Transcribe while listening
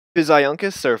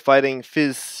Fysigunkus are fighting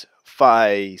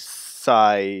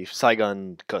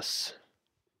Fysigunkus.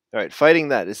 Alright, fighting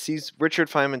that. Richard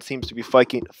Feynman seems to be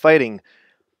fighting.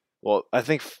 Well, I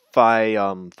think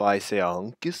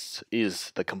Fysigunkus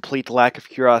is the complete lack of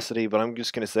curiosity, but I'm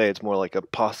just going to say it's more like a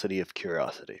paucity of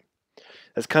curiosity.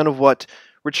 That's kind of what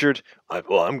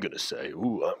I'm going to say.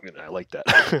 I like that.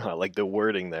 I like the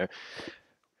wording there.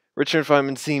 Richard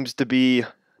Feynman seems to be,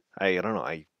 I don't know,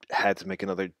 I had to make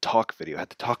another talk video. I had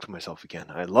to talk to myself again.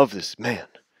 I love this man.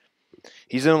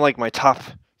 He's in like my top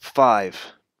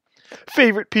 5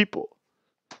 favorite people.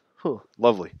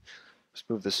 Lovely. Let's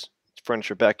move this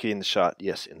furniture back in the shot.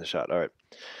 Yes, in the shot. All right.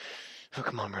 Oh,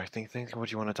 come on, Murray. Think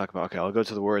what you want to talk about. Okay, I'll go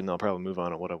to the word and I'll probably move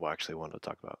on to what I actually want to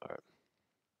talk about. All right.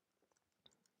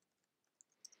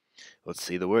 Let's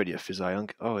see the word. Yeah,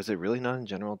 Fysigunkus. Oh, is it really not in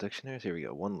general dictionaries? Here we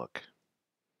go. One look.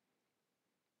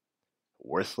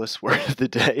 Worthless word of the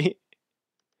day.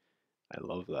 I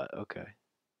love that. Okay.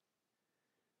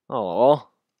 Oh,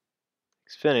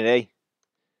 Xfinity.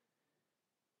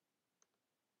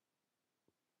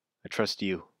 I trust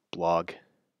you, blog.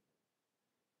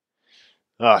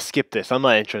 Skip this. I'm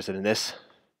not interested in this.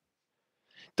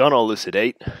 Don't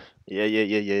elucidate.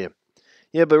 Yeah.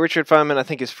 Yeah, but Richard Feynman, I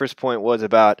think his first point was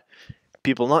about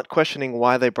people not questioning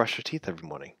why they brush their teeth every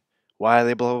morning. Why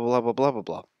they blah, blah, blah, blah, blah, blah,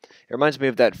 blah. It reminds me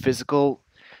of that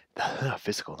not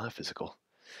physical.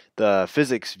 The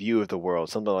physics view of the world.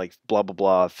 Something like blah, blah,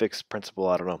 blah, fixed principle,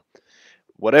 I don't know.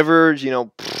 Whatever,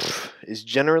 is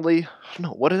generally, I don't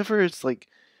know, whatever it's like,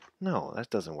 no, that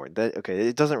doesn't work. Okay,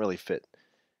 it doesn't really fit.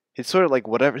 It's sort of like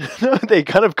whatever. They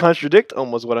kind of contradict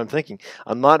almost what I'm thinking.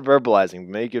 I'm not verbalizing.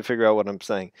 Maybe you can figure out what I'm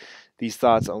saying. These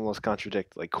thoughts almost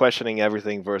contradict, like questioning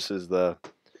everything versus the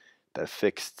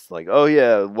fixed, like, oh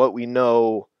yeah, what we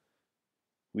know,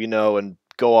 and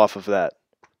go off of that.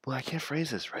 Well, I can't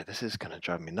phrase this right. This is going to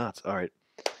drive me nuts. All right.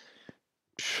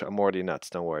 I'm already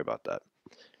nuts. Don't worry about that.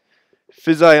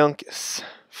 Fysigunkus.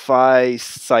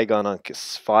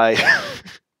 Fysigunkus.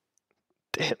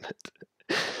 Damn it.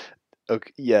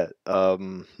 Okay, yeah.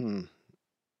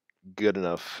 Good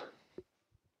enough.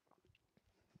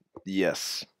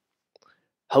 Yes.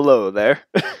 Hello there.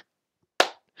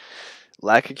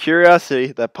 Lack of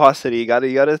curiosity, that paucity. You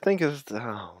gotta think of.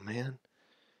 Oh man.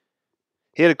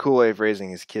 He had a cool way of raising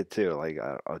his kid too. Like,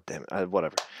 oh damn it,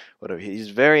 whatever. He's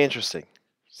very interesting.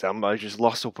 I just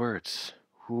lost the words.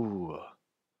 Ooh.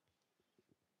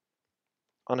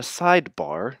 On a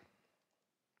sidebar.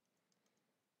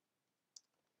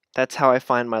 That's how I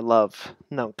find my love.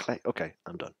 No, okay,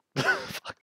 I'm done.